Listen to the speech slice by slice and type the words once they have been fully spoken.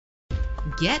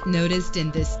Get noticed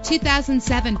in this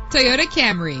 2007 Toyota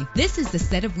Camry. This is the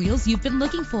set of wheels you've been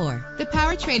looking for. The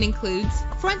powertrain includes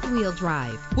front-wheel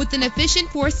drive with an efficient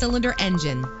 4-cylinder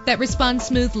engine that responds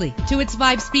smoothly to its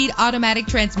 5-speed automatic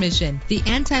transmission. The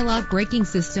anti-lock braking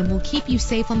system will keep you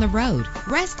safe on the road.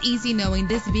 Rest easy knowing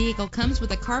this vehicle comes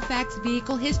with a Carfax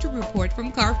Vehicle History Report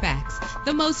from Carfax,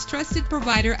 the most trusted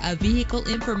provider of vehicle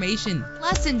information.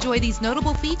 Plus, enjoy these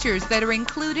notable features that are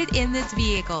included in this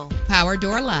vehicle: power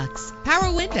door locks,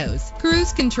 power windows,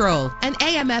 cruise control, an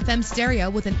AM/FM stereo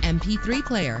with an MP3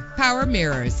 player, power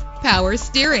mirrors, power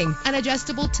steering, an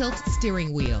adjustable tilt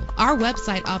steering wheel. Our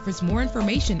website offers more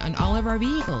information on all of our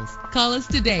vehicles. Call us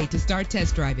today to start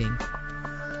test driving.